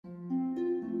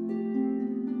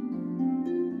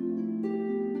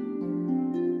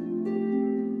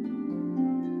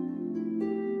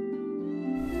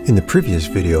In the previous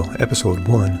video, episode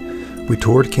 1, we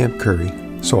toured Camp Curry,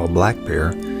 saw a black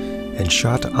bear, and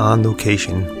shot on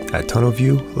location at Tunnel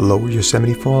View, Lower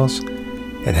Yosemite Falls,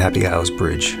 and Happy Isles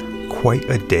Bridge. Quite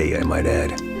a day, I might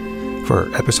add.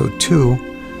 For episode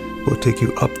 2, we'll take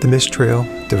you up the Mist Trail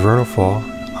to Vernal Fall,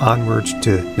 onwards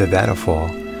to Nevada Fall,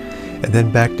 and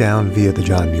then back down via the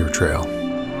John Muir Trail.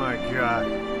 Oh my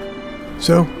God.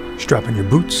 So, strap on your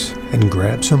boots and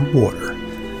grab some water,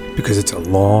 because it's a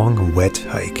long, wet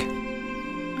hike.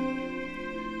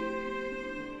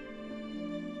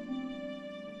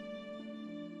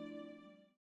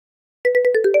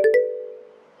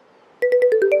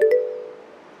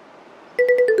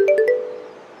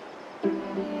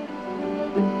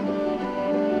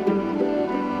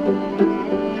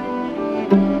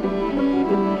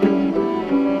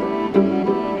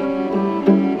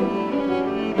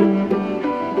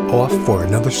 Off for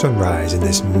another sunrise in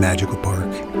this magical park.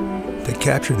 To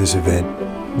capture this event,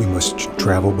 we must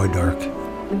travel by dark.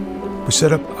 We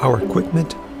set up our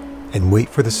equipment and wait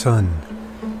for the sun.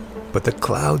 But the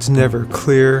clouds never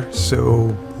clear,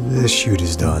 so this shoot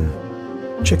is done.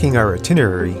 Checking our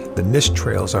itinerary, the Mist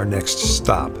Trail's our next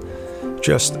stop.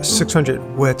 Just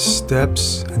 600 wet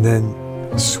steps and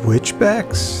then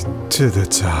switchbacks to the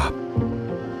top.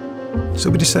 So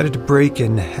we decided to break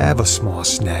and have a small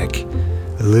snack.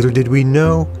 Little did we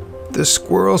know, the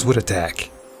squirrels would attack.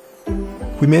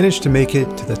 We managed to make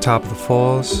it to the top of the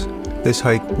falls. This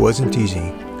hike wasn't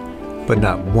easy, but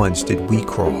not once did we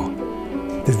crawl.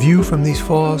 The view from these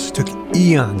falls took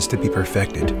eons to be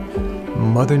perfected.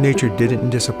 Mother Nature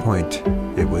didn't disappoint.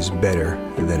 It was better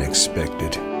than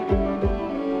expected.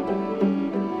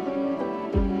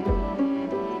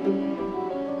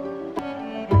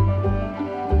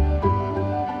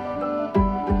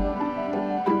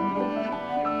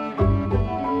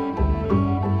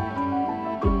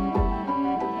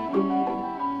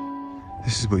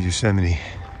 This is what Yosemite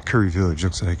Curry Village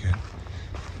looks like at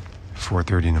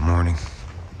 4:30 in the morning.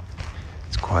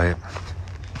 It's quiet.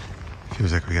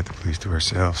 Feels like we got the place to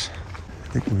ourselves. I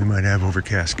think we might have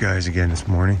overcast skies again this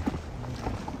morning.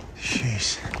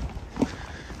 Jeez.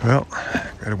 Well,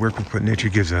 gotta work with what nature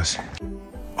gives us.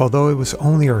 Although it was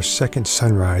only our second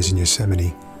sunrise in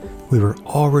Yosemite, we were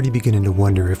already beginning to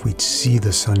wonder if we'd see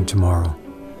the sun tomorrow.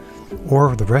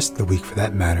 Or the rest of the week for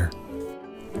that matter.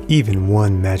 Even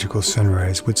one magical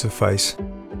sunrise would suffice.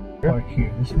 Park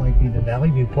here. This might be the Valley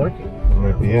View Park.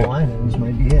 Might be it. This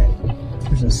might be it.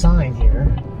 There's a sign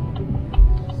here.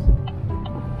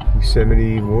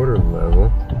 Yosemite water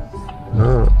level.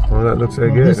 Oh, well, that looks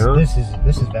like it, huh? This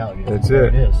is Valley View. That's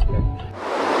it. it. It is.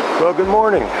 Well, good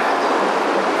morning.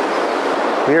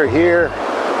 We are here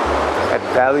at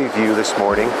Valley View this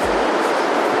morning.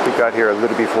 We got here a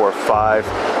little before 5.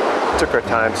 Took our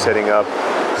time setting up.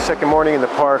 Second morning in the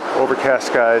park, overcast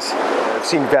skies. I've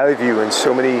seen Valley View in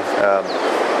so many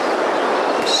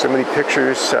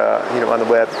pictures, on the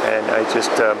web, and I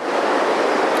just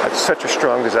had such a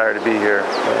strong desire to be here.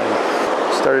 And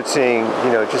started seeing,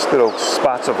 just little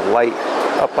spots of light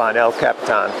up on El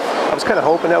Capitan. I was kind of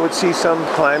hoping I would see some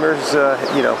climbers,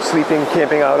 sleeping,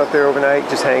 camping out up there overnight,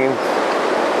 just hanging.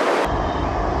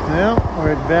 Well,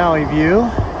 we're at Valley View,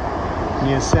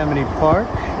 Yosemite Park.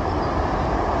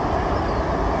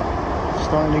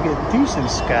 Starting to get decent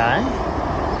sky.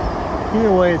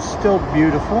 Either way, it's still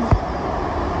beautiful.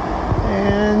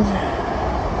 And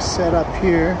set up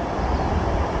here.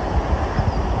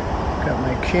 Got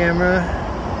my camera,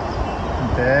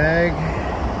 bag,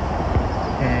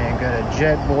 and got a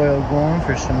jet boil going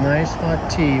for some nice hot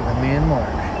tea with me and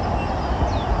Mark.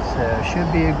 So should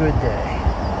be a good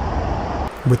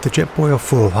day. With the jet boil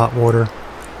full of hot water,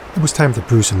 it was time to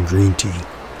brew some green tea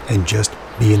and just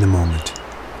be in the moment.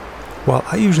 While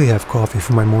I usually have coffee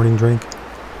for my morning drink,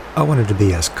 I wanted to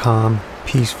be as calm,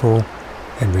 peaceful,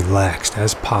 and relaxed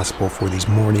as possible for these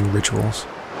morning rituals.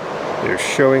 They're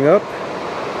showing up,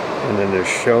 and then they're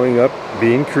showing up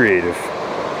being creative.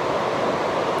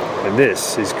 And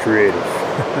this is creative.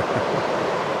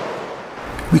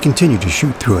 We continue to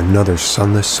shoot through another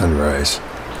sunless sunrise.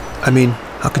 I mean,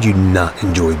 how could you not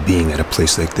enjoy being at a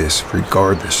place like this,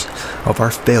 regardless of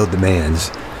our failed demands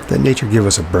that nature give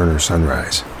us a burner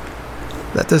sunrise?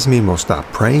 That doesn't mean we'll stop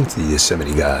praying to the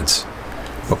Yosemite gods,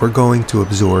 but we're going to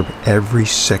absorb every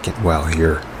second while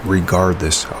here,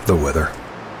 regardless of the weather.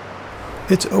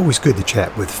 It's always good to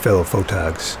chat with fellow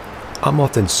photogs. I'm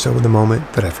often so in the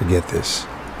moment that I forget this,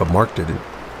 but Mark didn't.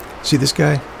 See this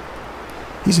guy?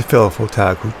 He's a fellow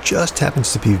photog who just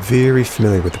happens to be very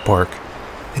familiar with the park,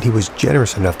 and he was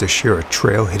generous enough to share a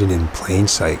trail hidden in plain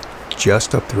sight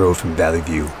just up the road from Valley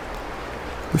View.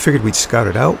 We figured we'd scout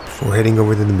it out before heading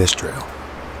over to the Mist Trail.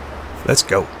 Let's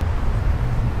go.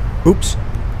 Oops,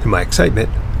 in my excitement,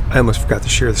 I almost forgot to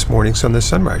share this morning's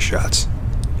sunrise shots.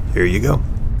 Here you go.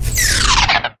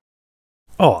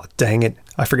 Oh, dang it,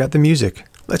 I forgot the music.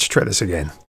 Let's try this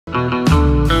again.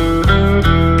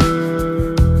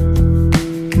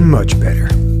 Much better.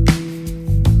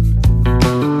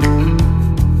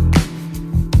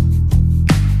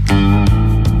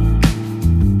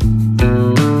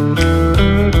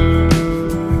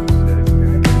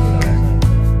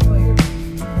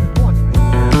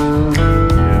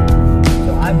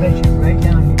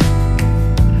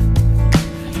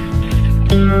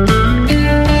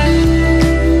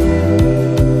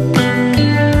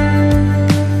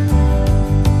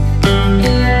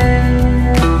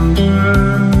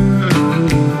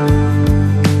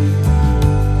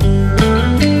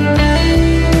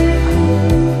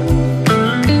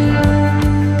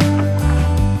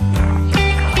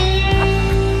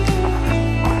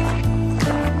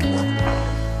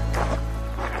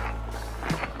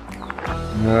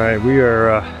 Alright,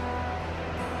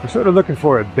 we're sort of looking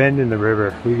for a bend in the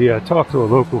river. We talked to a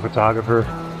local photographer,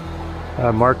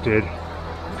 Mark did.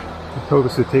 He told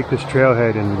us to take this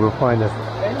trailhead and we'll find a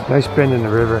nice bend in the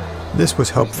river. This was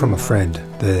help from a friend,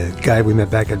 the guy we met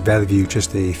back at Valley View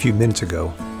just a few minutes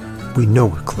ago. We know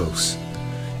we're close,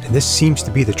 and this seems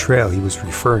to be the trail he was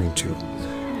referring to.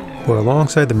 We're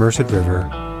alongside the Merced River.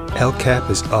 El Cap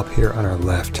is up here on our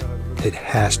left. It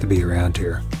has to be around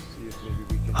here.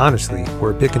 Honestly,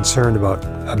 we're a bit concerned about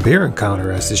a bear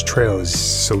encounter as this trail is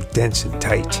so dense and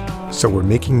tight. So we're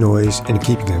making noise and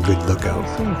keeping a good lookout.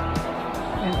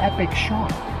 An epic shot.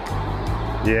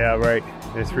 Yeah, right.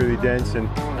 It's really dense and...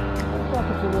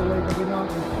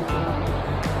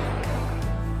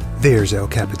 There's El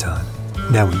Capitan.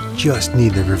 Now we just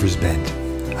need the river's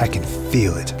bend. I can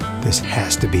feel it. This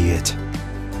has to be it.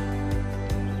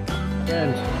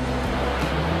 Bend.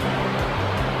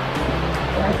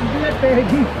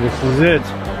 This is it.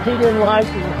 He didn't like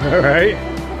it. Alright.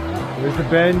 There's the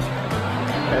bend.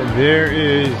 And there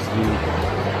is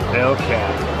the El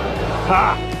Cap.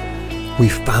 Ha! We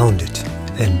found it.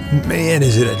 And man,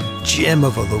 is it a gem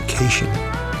of a location.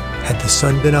 Had the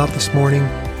sun been out this morning,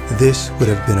 this would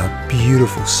have been a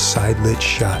beautiful side-lit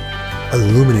shot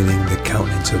illuminating the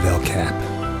countenance of El Cap.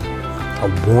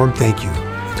 A warm thank you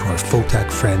to our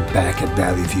photog friend back at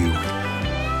Valley View.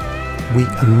 We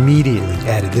immediately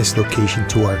added this location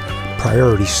to our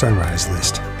priority sunrise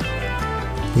list.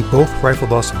 We both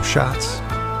rifled off some shots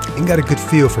and got a good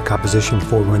feel for composition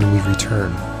for when we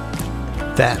return.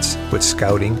 That's what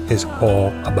scouting is all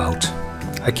about.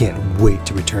 I can't wait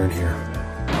to return here.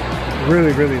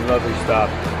 Really, really lovely stop.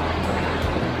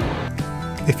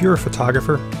 If you're a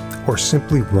photographer or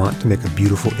simply want to make a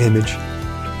beautiful image,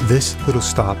 this little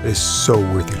stop is so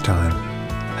worth your time.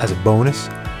 As a bonus,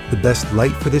 the best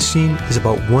light for this scene is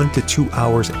about 1 to 2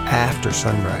 hours after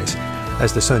sunrise,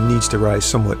 as the sun needs to rise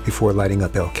somewhat before lighting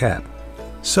up El Cap.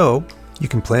 So, you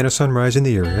can plan a sunrise in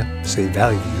the area, say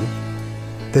Valley View,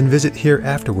 then visit here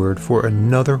afterward for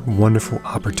another wonderful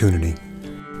opportunity.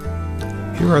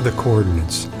 Here are the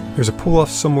coordinates. There's a pull-off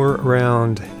somewhere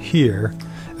around here,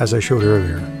 as I showed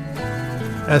earlier.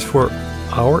 As for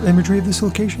our imagery of this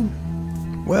location,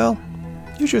 well,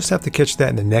 you just have to catch that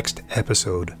in the next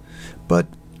episode. But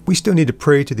we still need to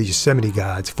pray to the Yosemite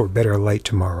gods for better light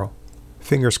tomorrow.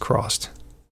 Fingers crossed.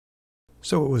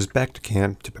 So it was back to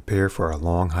camp to prepare for our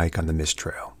long hike on the Mist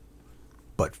Trail.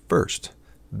 But first,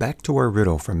 back to our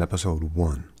riddle from episode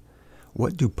 1.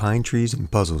 What do pine trees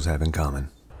and puzzles have in common?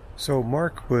 So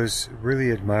Mark was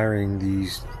really admiring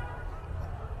these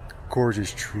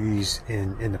gorgeous trees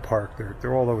in the park.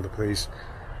 They're all over the place.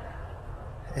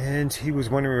 And he was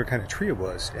wondering what kind of tree it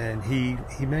was. And he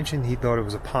mentioned he thought it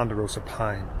was a ponderosa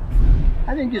pine.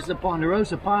 I think it's a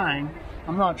ponderosa pine.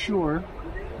 I'm not sure,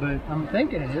 but I'm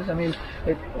thinking it is. I mean,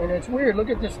 and it's weird. Look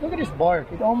at this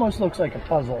bark. It almost looks like a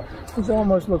puzzle. These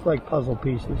almost look like puzzle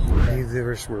pieces.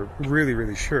 Neither of us were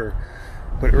really sure.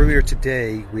 But earlier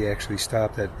today, we actually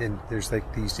stopped and there's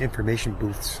like these information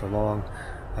booths along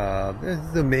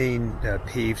the main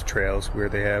paved trails where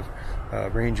they have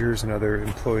rangers and other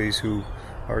employees who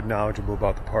are knowledgeable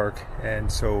about the park. And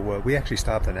so we actually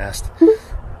stopped and asked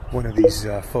one of these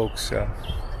folks.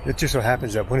 It just so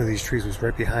happens that one of these trees was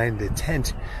right behind the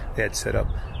tent they had set up.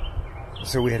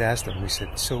 So we had asked them, we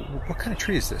said, so what kind of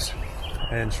tree is this?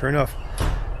 And sure enough,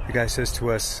 the guy says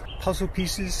to us, puzzle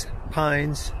pieces,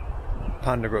 pines,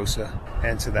 ponderosa.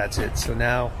 And so that's it. So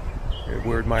now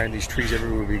we're admiring these trees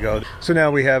everywhere we go. So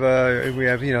now we have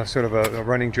sort of a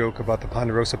running joke about the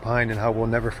ponderosa pine and how we'll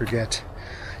never forget,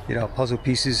 puzzle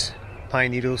pieces,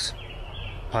 pine needles,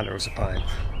 ponderosa pine.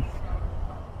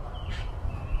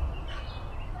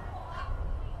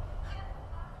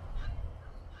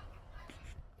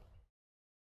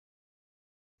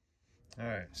 All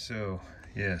right, so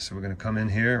we're gonna come in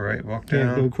here, right? Walk down.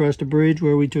 Yeah, go across the bridge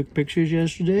where we took pictures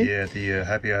yesterday. Yeah, at the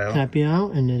Happy Isle. Happy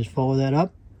Isle, and then just follow that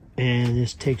up, and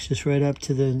this takes us right up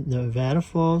to the Nevada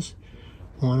Falls,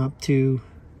 Nevada Falls,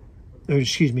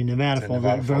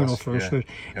 Vernal first, Yep.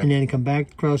 and then come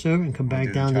back, cross over, and come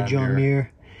back down to John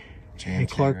Muir and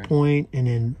Clark right? Point, and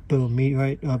then boom, meet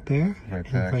right up there,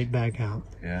 Right back out.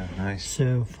 Yeah, nice.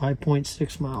 So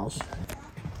 5.6 miles.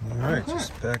 All right,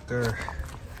 just backed our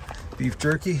beef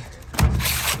jerky.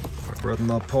 Our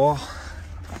brother-in-law Paul,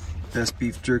 best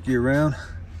beef jerky around.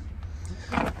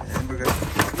 And we're gonna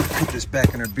put this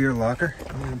back in our beer locker.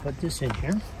 I'm gonna put this in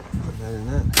here, Put that in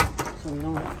that. so we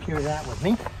don't have to carry that with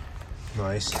me.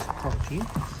 Nice. Oh, gee.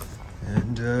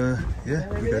 And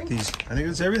yeah, we got these. I think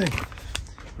that's everything.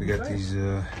 We got these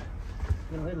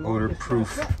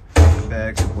odor-proof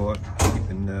bags I bought,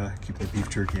 keep the beef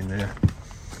jerky in there.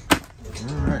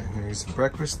 All right, we're gonna get some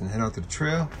breakfast and head out to the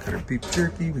trail. Got our beef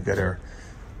jerky. We got our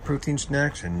protein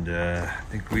snacks, and I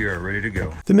think we are ready to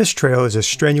go. The Mist Trail is a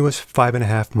strenuous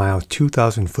 5.5 mile,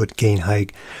 2,000-foot gain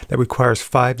hike that requires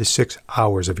 5 to 6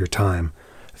 hours of your time.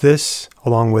 This,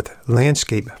 along with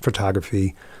landscape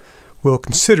photography, will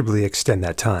considerably extend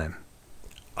that time.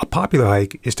 A popular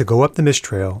hike is to go up the Mist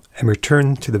Trail and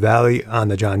return to the valley on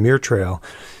the John Muir Trail,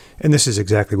 and this is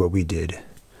exactly what we did.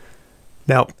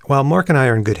 Now, while Mark and I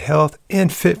are in good health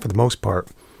and fit for the most part,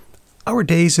 our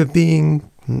days of being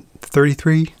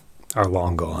 33 are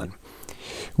long gone.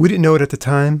 We didn't know it at the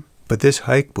time, but this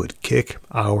hike would kick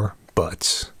our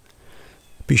butts.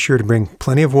 Be sure to bring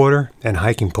plenty of water and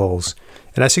hiking poles,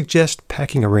 and I suggest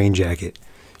packing a rain jacket.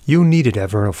 You'll need it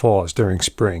at Vernal Falls during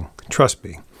spring, trust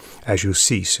me, as you'll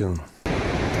see soon.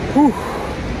 Whew.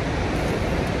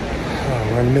 Oh,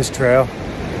 we're on the Mist Trail.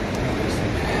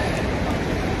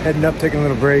 Heading up, taking a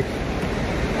little break.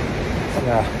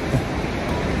 Yeah.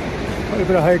 Quite a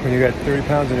bit of hike when you got 30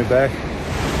 pounds in your back.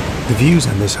 The views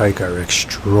on this hike are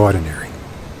extraordinary.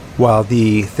 While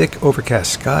the thick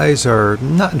overcast skies are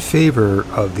not in favor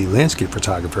of the landscape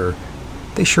photographer,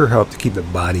 they sure help to keep the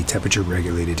body temperature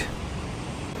regulated.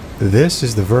 This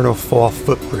is the Vernal Fall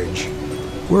footbridge.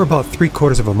 We're about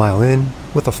 3/4 of a mile in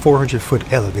with a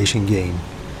 400-foot elevation gain.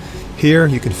 Here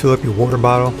you can fill up your water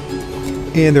bottle,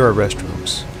 and there are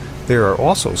restrooms. There are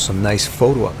also some nice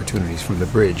photo opportunities from the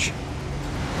bridge.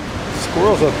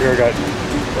 Squirrels up here got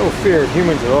no fear of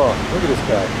humans at all. Look at this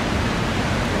guy.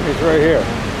 He's right here.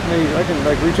 I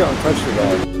can reach out and touch the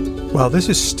guy. While this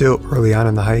is still early on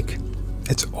in the hike,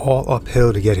 it's all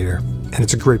uphill to get here, and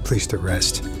it's a great place to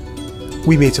rest.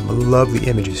 We made some lovely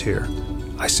images here.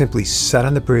 I simply sat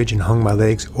on the bridge and hung my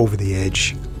legs over the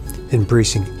edge,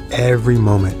 embracing every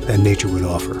moment that nature would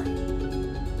offer.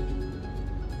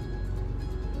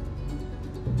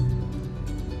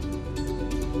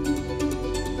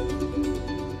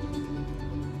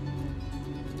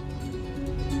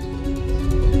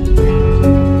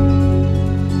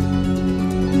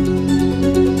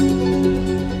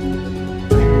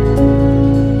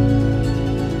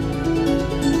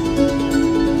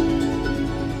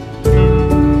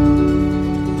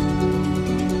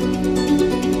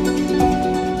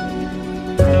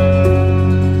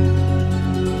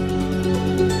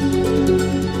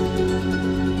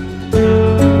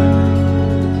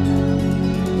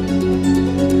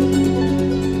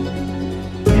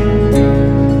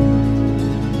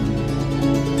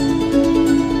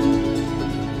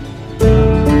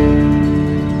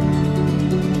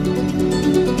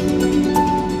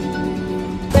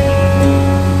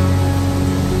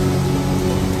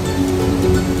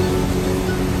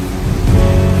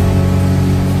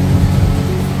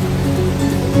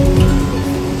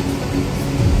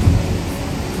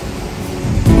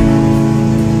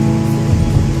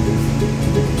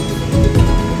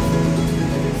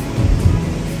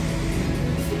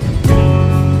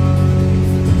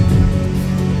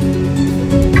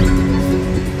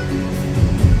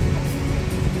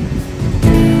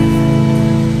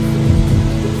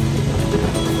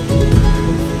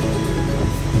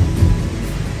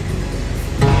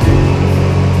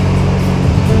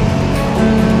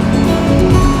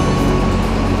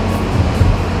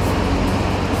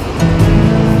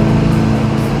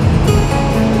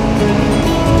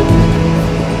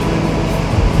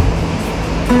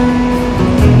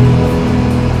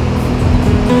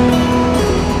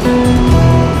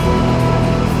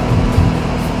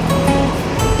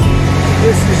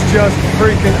 Just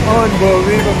freaking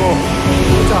unbelievable.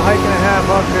 It's a hike and a half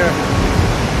up here.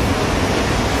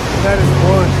 That is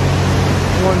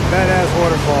one badass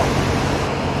waterfall.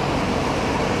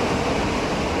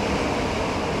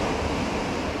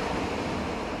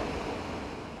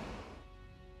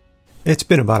 It's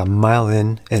been about a mile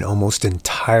in and almost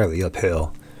entirely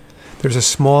uphill. There's a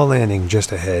small landing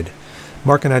just ahead.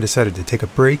 Mark and I decided to take a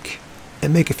break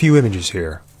and make a few images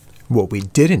here. What we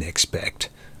didn't expect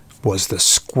was the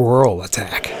squirrel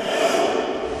attack.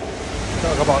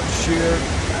 Talk about sheer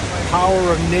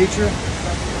power of nature.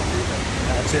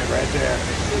 That's it right there.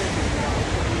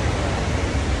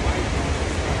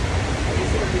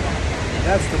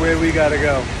 That's the way we gotta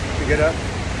go to get up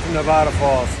to Nevada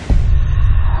Falls.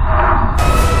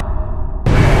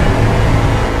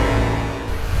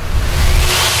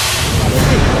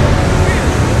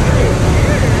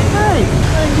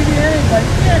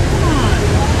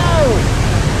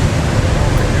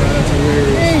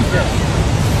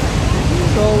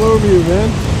 It's all over you, man.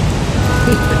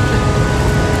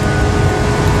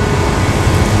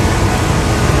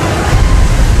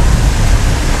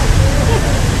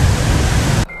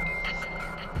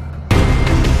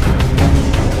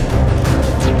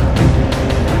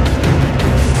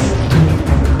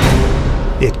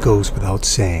 It goes without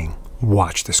saying,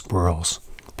 watch the squirrels,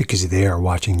 because they are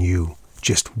watching you,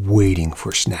 just waiting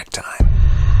for snack time.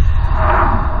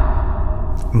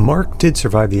 Mark did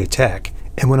survive the attack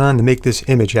and went on to make this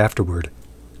image afterward.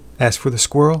 As for the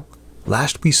squirrel,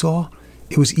 last we saw,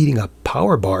 it was eating a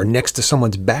power bar next to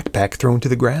someone's backpack thrown to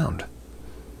the ground.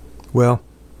 Well,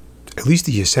 at least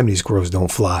the Yosemite squirrels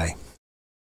don't fly.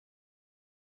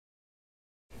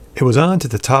 It was on to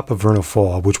the top of Vernal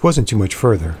Fall, which wasn't too much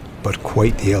further, but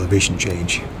quite the elevation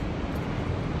change.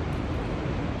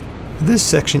 This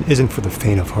section isn't for the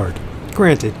faint of heart.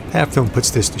 Granted, Half-Dome puts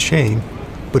this to shame,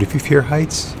 but if you fear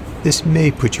heights, this may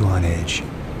put you on edge.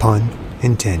 Pun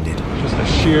intended. Just the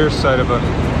sheer side of a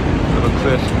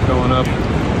cliff going up.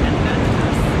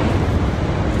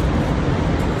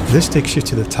 This takes you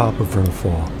to the top of Vernal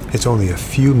Fall. It's only a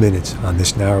few minutes on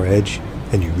this narrow edge,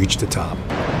 and you reach the top.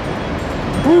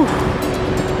 Whew.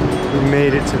 We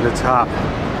made it to the top.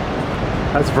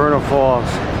 That's Vernal Falls.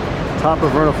 Top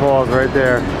of Vernal Falls right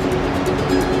there.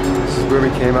 This is where we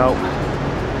came out.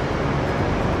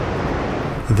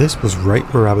 This was right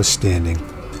where I was standing,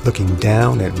 looking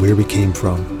down at where we came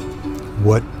from.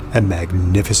 What a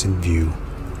magnificent view.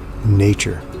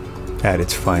 Nature at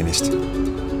its finest.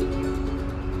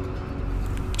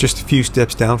 Just a few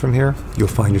steps down from here, you'll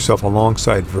find yourself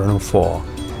alongside Vernal Fall,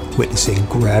 witnessing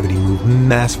gravity move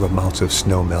massive amounts of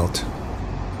snow melt.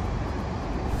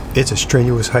 It's a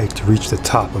strenuous hike to reach the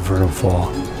top of Vernal Fall.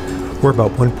 We're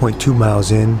about 1.2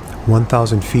 miles in,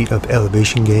 1,000 feet of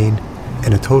elevation gain,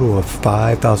 and a total of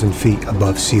 5,000 feet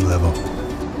above sea level.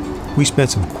 We spent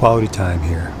some quality time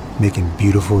here, making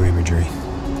beautiful imagery.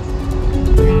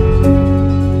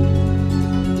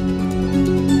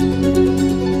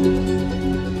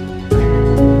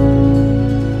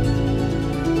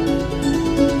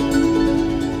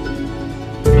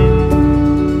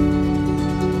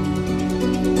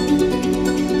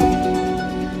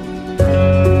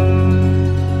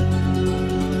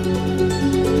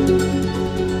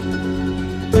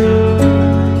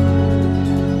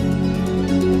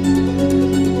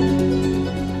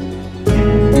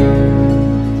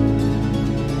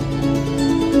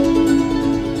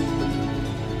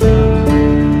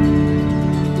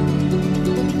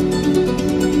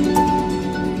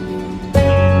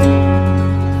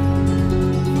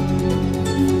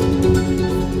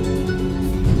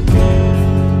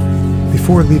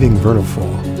 Before leaving Vernal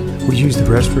Fall, we used the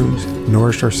restrooms,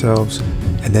 nourished ourselves,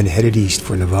 and then headed east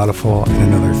for Nevada Fall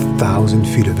and another 1,000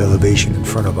 feet of elevation in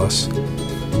front of us.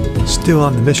 Still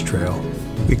on the mist trail,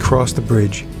 we crossed the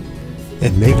bridge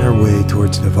and made our way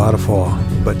towards Nevada Fall,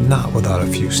 but not without a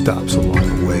few stops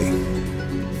along the way.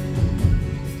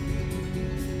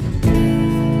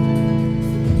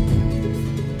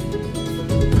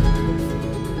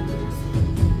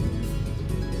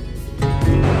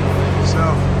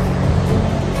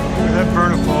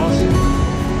 Vernal Falls,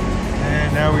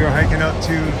 and now we are hiking up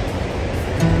to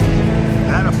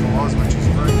Nevada Falls, which is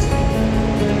right.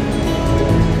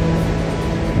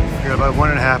 We got about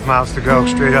 1.5 miles to go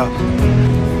straight up.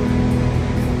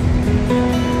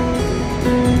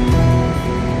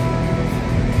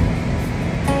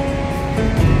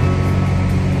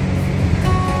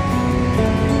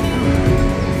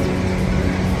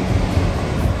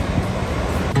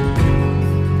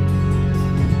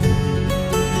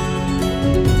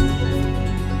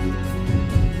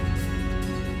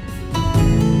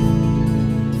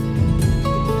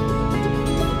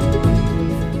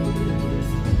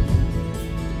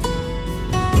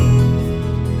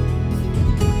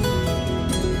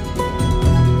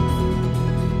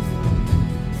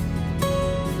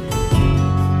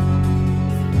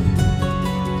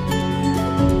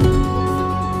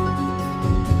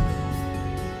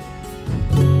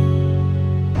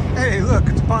 Look,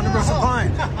 it's a ponderosa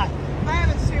pine. I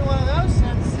haven't seen one of those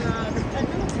since 10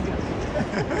 minutes ago.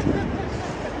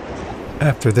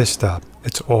 After this stop,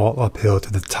 it's all uphill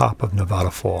to the top of Nevada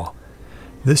Fall.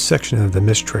 This section of the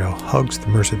Mist Trail hugs the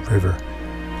Merced River,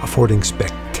 affording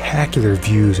spectacular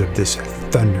views of this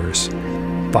thunderous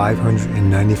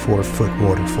 594-foot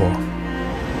waterfall.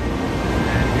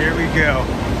 And here we go.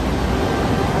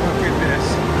 Look at this.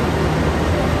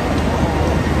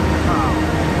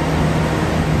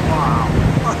 Wow.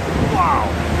 Wow.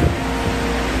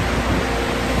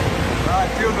 I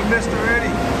feel the mist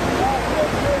already.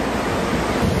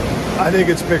 I think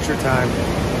it's picture time.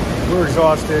 We're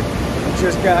exhausted. We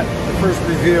just got the first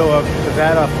reveal of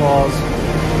Nevada Falls.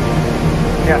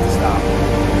 We have to stop.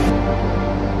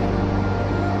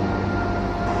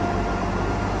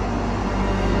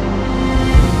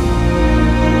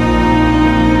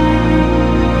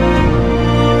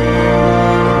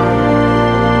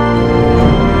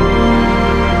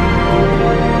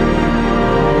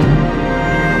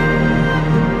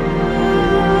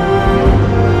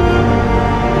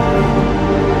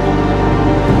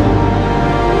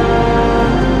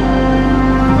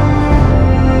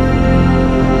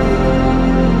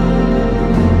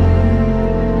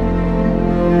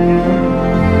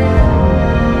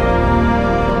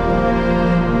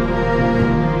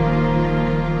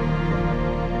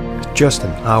 Just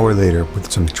an hour later, with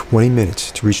some 20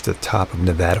 minutes to reach the top of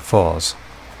Nevada Falls,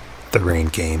 the rain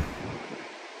came.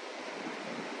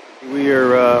 We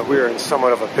are in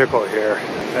somewhat of a pickle here.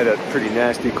 Had a pretty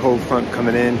nasty cold front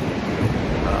coming in.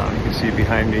 You can see it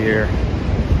behind me here,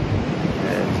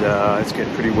 and it's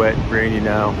getting pretty wet, and rainy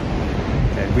now,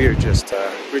 and we're just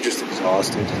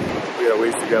exhausted. We got a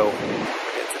ways to go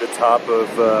to the top of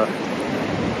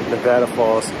Nevada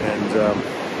Falls, and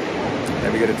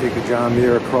we got to take the John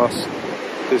Muir across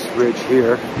this ridge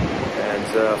here, and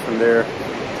from there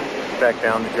back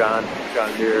down to John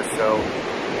Muir. So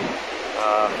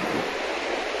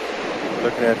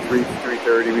looking at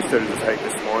 3:30. We started this hike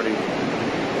this morning.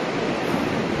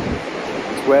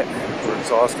 It's wet. We're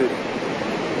exhausted,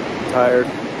 tired,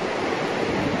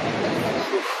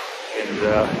 and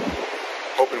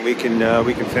hoping we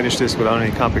can finish this without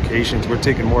any complications. We're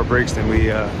taking more breaks than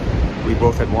we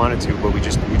both had wanted to, but we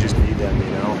just need them,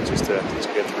 you know, just to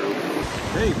get through.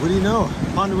 Hey, what do you know?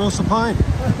 Ponderosa pine.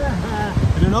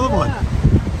 And another one.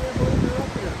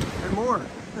 And more.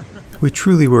 We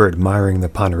truly were admiring the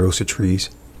ponderosa trees.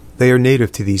 They are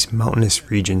native to these mountainous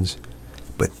regions,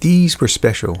 but these were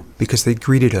special because they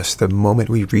greeted us the moment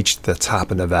we reached the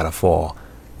top of Nevada Fall,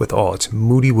 with all its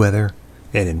moody weather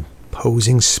and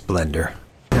imposing splendor.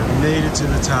 We made it to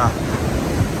the top.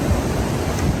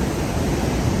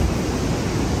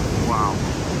 Wow.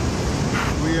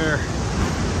 We are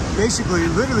basically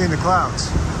literally in the clouds.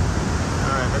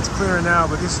 Alright, that's clearer now,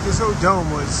 but this old dome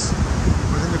was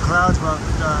in the clouds about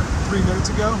 3 minutes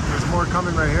ago. There's more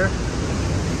coming right here.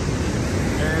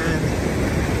 And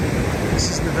this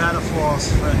is Nevada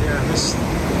Falls right here.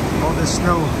 All this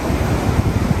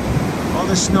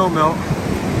snow melt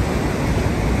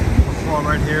will fall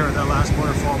right here at that last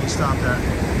waterfall we stopped at.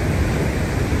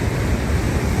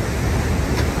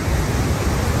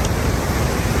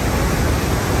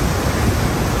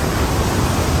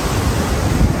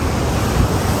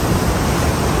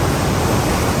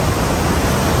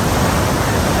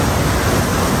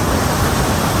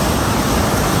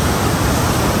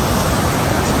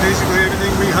 Basically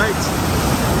everything we hiked.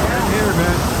 Right here,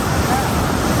 man.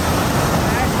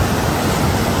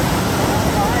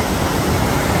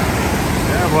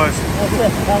 Yeah, it was. That's a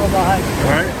hell of a hike.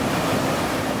 Right?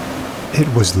 It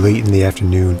was late in the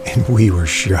afternoon and we were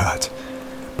shot,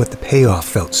 but the payoff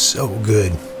felt so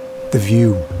good. The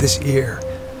view, this air,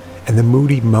 and the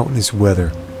moody mountainous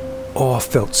weather all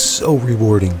felt so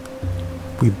rewarding.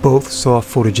 We both saw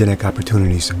photogenic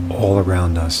opportunities all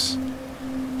around us.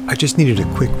 I just needed a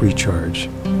quick recharge,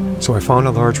 so I found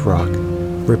a large rock,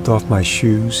 ripped off my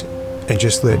shoes, and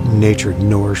just let nature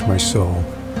nourish my soul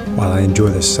while I enjoy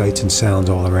the sights and sounds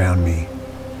all around me.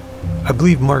 I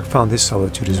believe Mark found this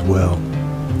solitude as well,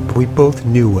 but we both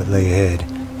knew what lay ahead,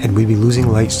 and we'd be losing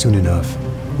light soon enough,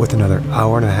 with another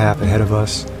hour and a half ahead of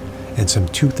us and some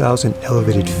 2,000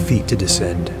 elevated feet to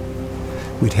descend.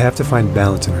 We'd have to find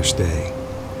balance in our stay,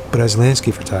 but as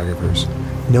landscape photographers,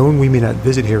 knowing we may not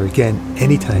visit here again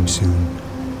anytime soon,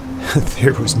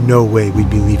 there was no way we'd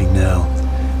be leaving now.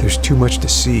 There's too much to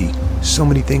see, so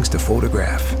many things to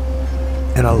photograph,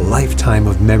 and a lifetime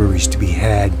of memories to be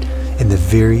had in the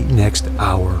very next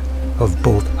hour of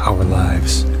both our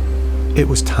lives. It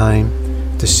was time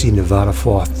to see Nevada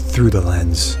Fall through the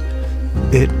lens.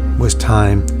 It was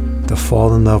time to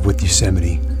fall in love with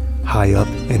Yosemite high up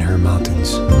in her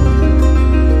mountains.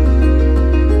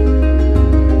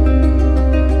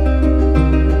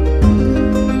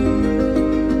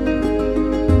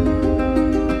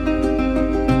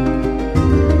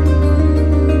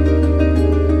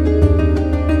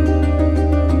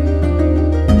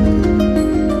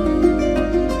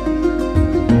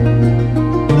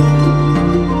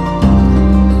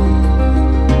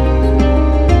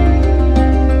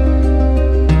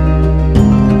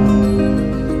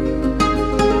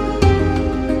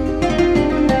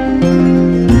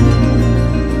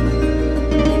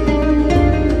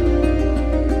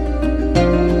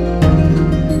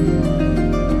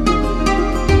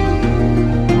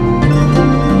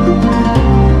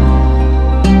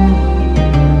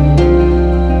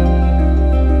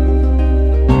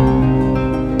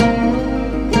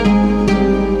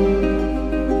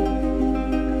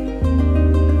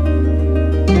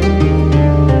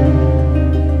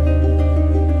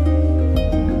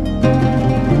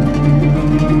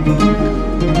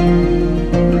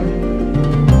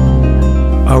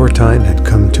 Our time had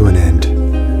come to an end,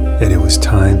 and it was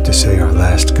time to say our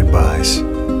last goodbyes.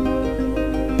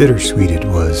 Bittersweet it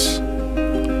was.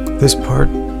 This part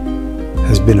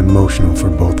has been emotional for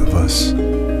both of us.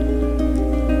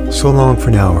 So long for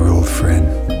now, our old friend.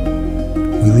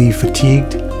 We leave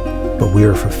fatigued, but we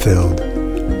are fulfilled.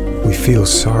 We feel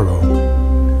sorrow,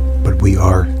 but we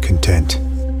are content.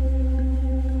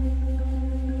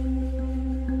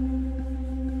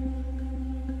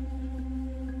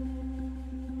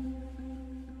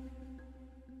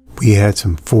 We had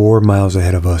some 4 miles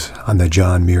ahead of us on the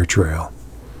John Muir Trail.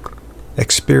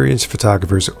 Experienced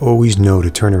photographers always know to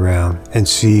turn around and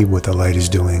see what the light is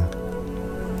doing.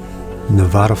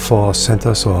 Vernal Fall sent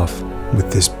us off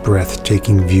with this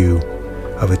breathtaking view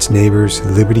of its neighbors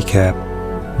Liberty Cap,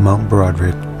 Mount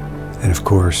Broderick, and of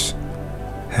course,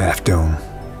 Half Dome.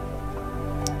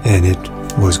 And it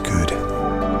was good.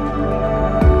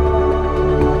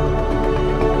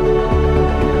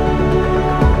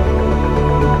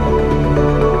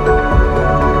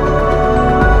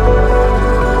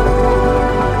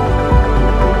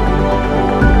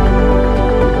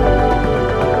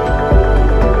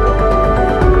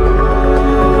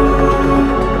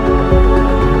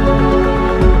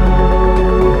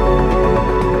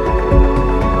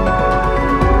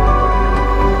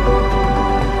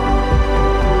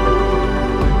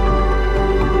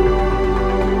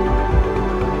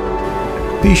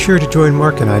 Be sure to join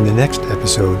Mark and I in the next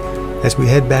episode as we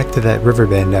head back to that river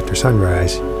bend after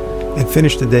sunrise and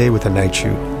finish the day with a night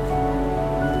shoot.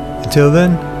 Until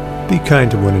then, be kind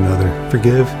to one another,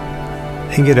 forgive,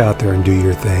 and get out there and do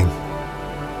your thing.